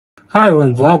Hi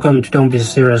and welcome to Don't Be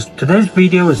Serious. Today's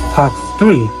video is part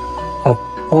 3 of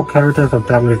all characters of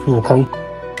Damage Wukong.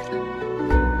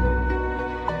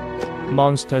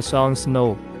 Monster Song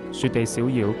Snow 雪地小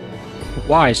妖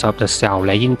Wise of the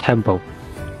Xiaolin Temple,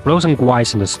 frozen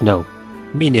wise in the snow,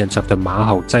 minions of the Ma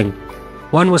Hao Zeng.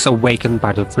 One was awakened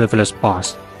by the frivolous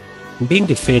boss. Being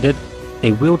defeated,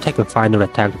 they will take a final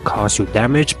attack to cause you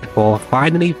damage before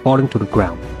finally falling to the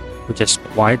ground, which is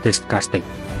quite disgusting.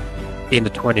 In the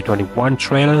 2021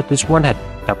 trailer, this one had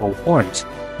double horns,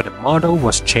 but the model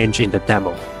was changed in the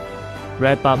demo.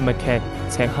 Rapper Macaque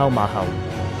赤烤馬猴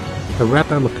The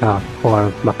rapper Macaque,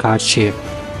 or Macaque Chief.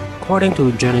 According to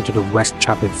Journey to the West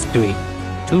Chapter 3,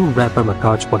 2 rapper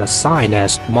macaques were assigned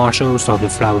as marshals of the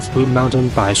Flower Fruit Mountain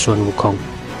by Sun Wukong.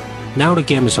 Now the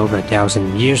game is over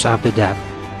 1,000 years after that.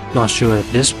 Not sure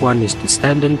if this one is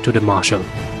descendant to the marshal,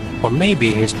 or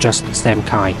maybe it's just the same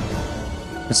kind.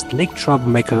 A slick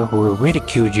troublemaker who will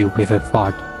ridicule you with a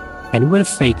thought, and will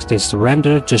fake his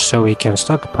surrender just so he can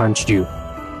sucker punch you.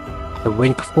 The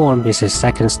winged form is his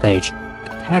second stage.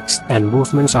 Attacks and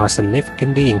movements are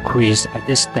significantly increased at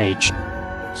this stage.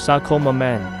 Sarcoma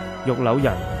Man 肉瘤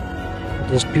人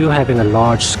This build having a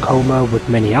large sarcoma with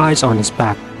many eyes on his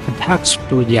back, attacks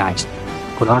through the eyes,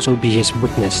 could also be his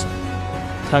weakness.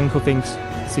 Tongue Things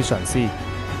思嘗師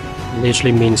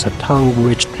Literally means a tongue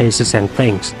which tastes and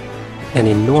thinks. An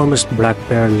enormous black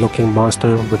bear-looking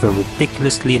monster with a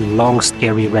ridiculously long,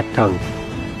 scary red tongue.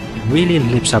 It really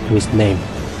lives up to his name: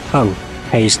 tongue,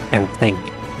 taste, and think.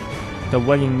 The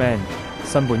Weighing Man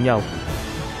新本優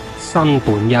Sun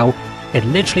Bun Yao. It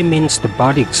literally means the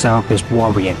body itself is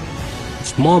warrior. The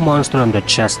small monster on the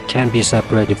chest can't be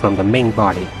separated from the main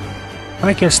body.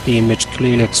 I guess the image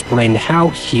clearly explained how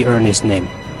he earned his name.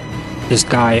 This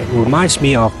guy reminds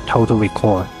me of Total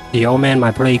Recall. The old man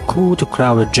might play cool to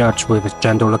crowd a judge with his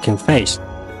gentle-looking face.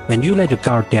 When you let your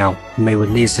guard down, he may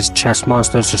release his chest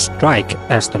monsters to strike,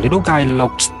 as the little guy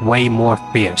looks way more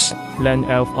fierce. Land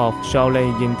Elf of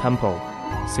Shaolin Temple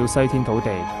小西天土地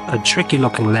A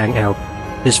tricky-looking land elf.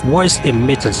 His voice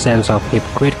emits a sense of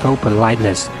hypocritical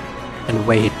politeness, and the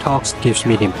way he talks gives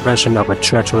me the impression of a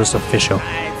treacherous official.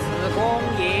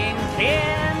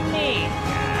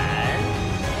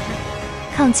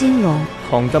 抗金龙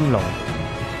抗金龍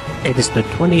It is the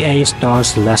 28-star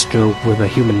celestial with a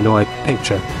humanoid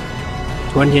picture.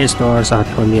 28 stars are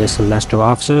 28 celestial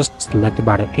officers selected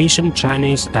by the ancient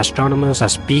Chinese astronomers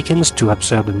as beacons to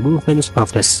observe the movements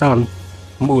of the sun,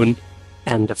 moon,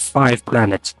 and the 5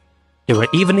 planets. They were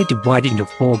evenly divided into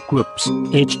 4 groups,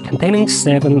 each containing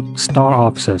 7 star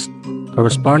officers,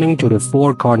 corresponding to the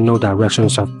 4 cardinal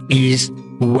directions of east,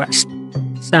 west,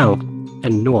 south,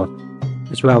 and north,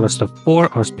 as well as the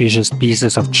 4 auspicious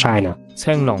pieces of China.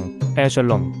 青龍 Azure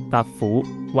龍白虎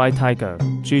White Tiger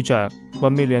朱雀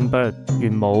One Million Bird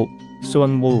玄武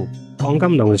Sun Wu Gong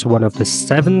Long is one of the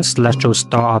 7 celestial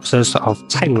star officers of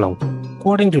Qinglong.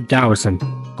 According to Taoism,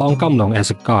 Gong Long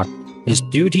as a god, his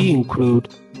duty include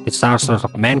disasters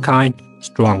of mankind,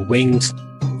 strong wings,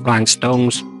 flying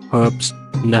stones, herbs,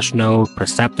 national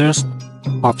preceptors,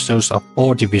 officers of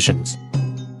all divisions.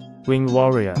 Wing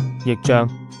Warrior 翼將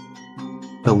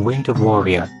The Winged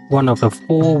Warrior, one of the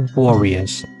 4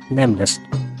 warriors, nameless.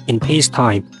 In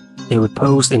peacetime, they would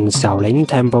pose in Xiaolin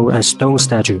Temple as stone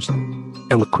statues,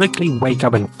 and would quickly wake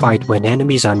up and fight when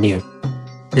enemies are near.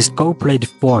 His gold-plated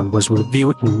form was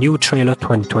revealed in New Trailer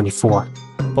 2024.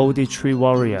 Bodhi Tree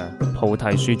Warrior 菩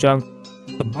提樹將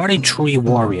The Body Tree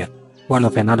Warrior, one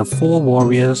of another 4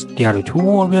 warriors, the other 2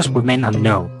 warriors remain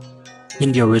unknown.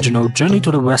 In the original Journey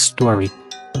to the West story,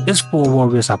 these 4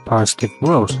 warriors are positive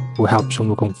roles who help Sun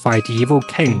Wukong fight the evil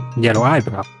king, Yellow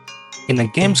Eyebrow. In the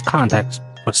game's context,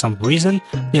 for some reason,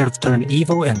 they have turned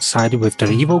evil and sided with the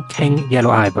evil king,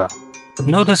 Yellow Eyebrow.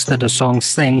 Notice that the song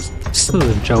sings Si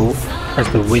Zhou as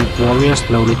the winged warrior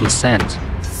slowly descends.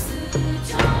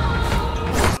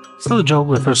 Si Zhou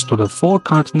refers to the 4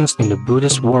 continents in the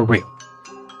Buddhist war wheel.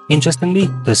 Interestingly,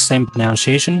 the same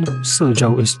pronunciation, Si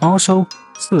Zhou, is also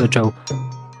Sizhou,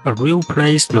 a real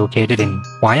place located in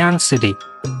Huai'an City,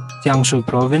 Jiangsu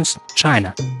Province,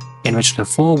 China, in which the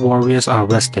 4 warriors are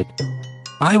rested.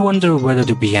 I wonder whether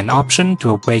to be an option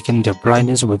to awaken their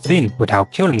blindness within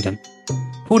without killing them,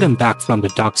 pull them back from the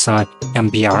dark side,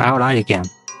 and be our ally again.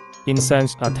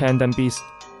 Incense Attendant Beast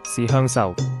是香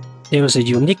獸 There is a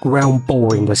unique round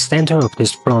ball in the center of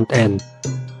this front end.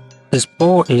 This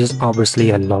ball is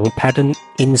obviously a long pattern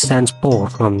incense ball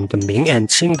from the Ming and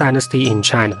Qing dynasty in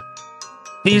China.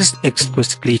 This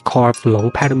exquisitely carved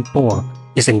long pattern ball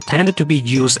is intended to be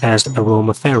used as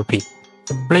aromatherapy,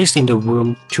 placed in the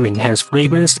room to enhance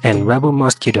fragrance and rebel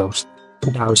mosquitoes.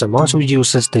 Taoism also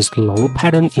uses this long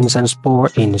pattern incense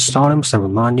board in solemn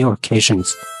ceremonial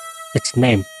occasions. Its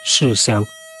name, Shi Xiang,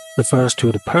 refers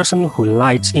to the person who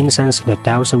lights incense in the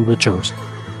Taoism rituals,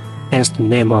 hence the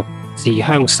name of Zi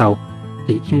Hang Shao,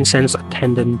 the incense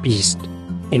attendant beast.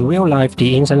 In real life,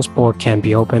 the incense board can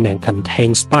be opened and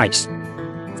contain spice.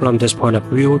 From this point of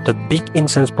view, the big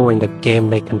incense board in the game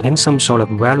may contain some sort of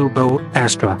valuable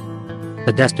extra.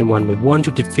 The destined one will want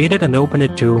to defeat it and open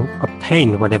it to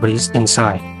obtain whatever is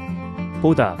inside.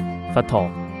 Buddha 佛陀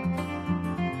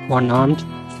One-armed,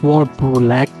 4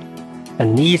 bull-legged,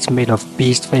 and knees made of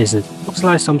beast faces. Looks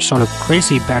like some sort of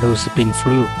crazy battle has been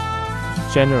through.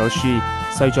 General Shi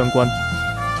西將軍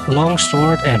Long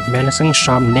sword and menacing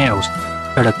sharp nails.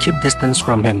 Better keep distance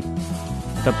from him.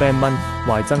 The Band 蚊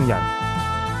壞僧人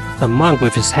The monk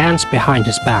with his hands behind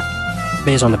his back.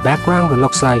 Based on the background, it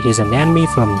looks like he's an enemy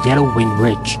from Yellow Wind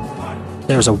Ridge.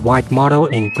 There's a white model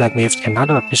in Black Myth's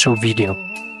another official video.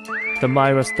 The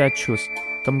Myra statues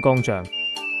金剛像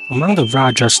Among the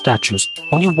Raja statues,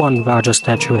 only one Raja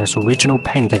statue has original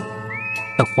painting.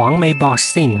 The Huangmei box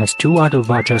scene has 2 other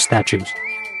Raja statues.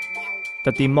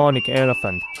 The Demonic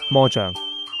Elephant 魔像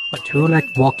A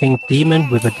 2-legged walking demon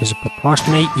with a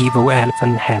disproportionately evil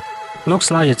elephant head.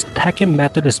 Looks like its attacking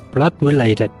method is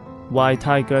blood-related. White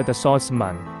Tiger the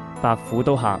Swordsman 白虎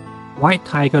刀客 White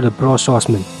Tiger the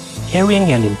Broadswordsman,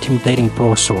 carrying an intimidating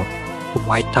broadsword. The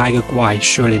White Tiger Guai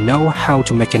surely know how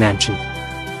to make an engine.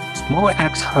 Small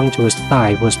axe hung to his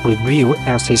thigh was revealed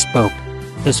as he spoke.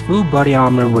 His full body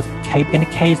armor with cape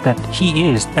indicates that he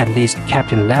is at least a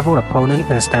captain-level opponent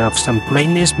instead of some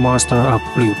brainless monster of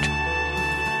flute.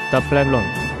 The Black 龍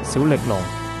小力龍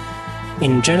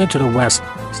In Journey to the West,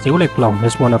 Xiu Lik Long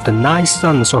is one of the 9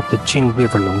 sons of the Jing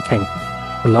River Long King.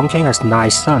 The Long King has 9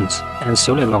 sons, and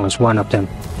Xiu Lik Long is one of them.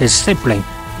 His sibling,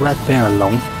 Red Bear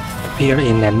Long, appeared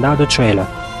in another trailer.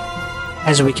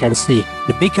 As we can see,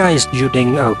 the big guy is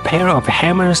using a pair of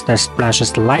hammers that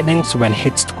splashes lightning when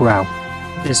hits the ground.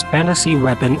 His fantasy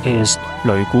weapon is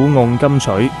擂鼓甕金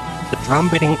錘 the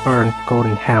drum-beating urn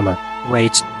golden hammer,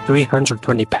 weighs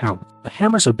 320 pounds. The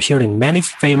hammers appear in many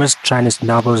famous Chinese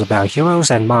novels about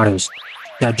heroes and martyrs.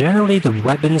 They are generally the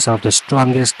weapons of the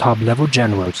strongest top-level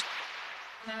generals.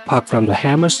 Apart from the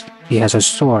hammers, he has a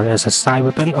sword as a side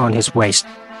weapon on his waist.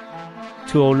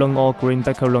 兔龍 or Green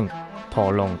Decker 龍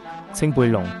駝龍青背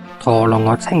龍 Tall Long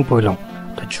or Qingpui Long.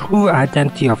 The true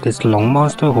identity of this long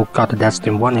monster who got the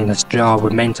destined one in his jaw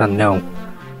remains unknown.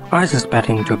 I suspect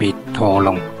him to be Tall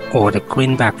Long or the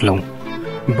Greenback Long.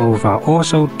 Both are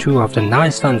also 2 of the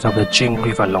 9 sons of the Jing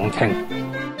River Long King.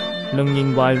 龍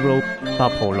現 White Robe 白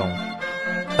袍龍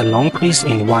The Long Priest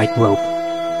in white robe.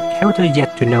 Character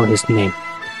yet to know his name.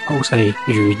 Holds a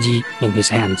Yu Yi in his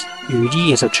hands. Yu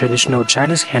Yi is a traditional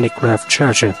Chinese handicraft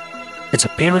treasure. Its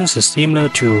appearance is similar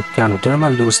to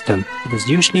Ganoderma lucidum. It is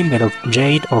usually made of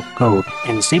jade or gold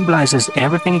and symbolizes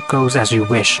everything goes as you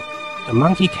wish. The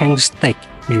Monkey King's stick,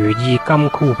 Yu Yi Gam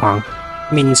Ku Pang,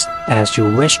 means as you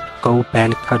wish gold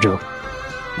band cudgel.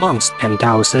 Monks and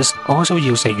Taoists also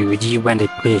use a Yu Yi when they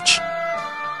preach.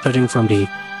 Judging from the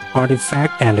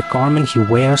artifact and the garment he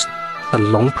wears, the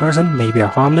long person may be a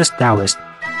harmless Taoist.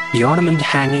 The ornament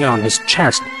hanging on his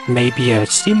chest may be a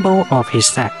symbol of his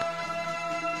sect.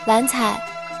 蓝彩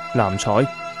藍彩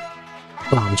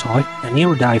Lam Choi, an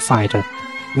erudite fighter,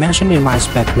 mentioned in my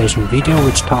speculation video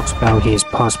which talks about his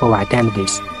possible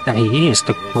identities, that he is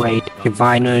the great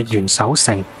diviner Yun Shao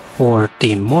Seng, or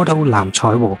the immortal Lam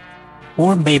Choi Wu,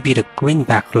 or maybe the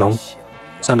Greenback Long,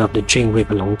 son of the Jing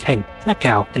River Long King. Check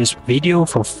out this video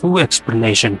for full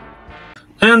explanation.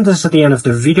 And this is the end of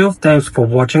the video. Thanks for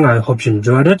watching. I hope you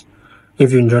enjoyed it.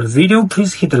 If you enjoyed the video,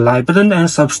 please hit the like button and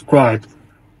subscribe.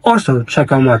 Also,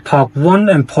 check out my part 1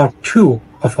 and part 2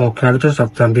 of all characters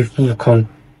of Zombie Wukong.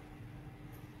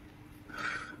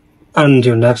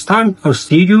 Until next time, I'll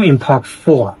see you in part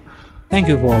 4. Thank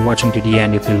you for watching to the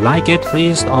end. If you like it,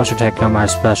 please also check out my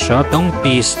splash shop, Don't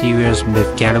Be Serious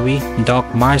Myth Gallery,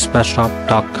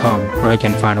 .mysplashshop.com, where you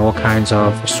can find all kinds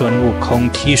of Sun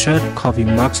Wukong t-shirt, coffee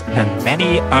mugs, and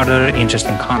many other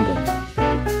interesting content.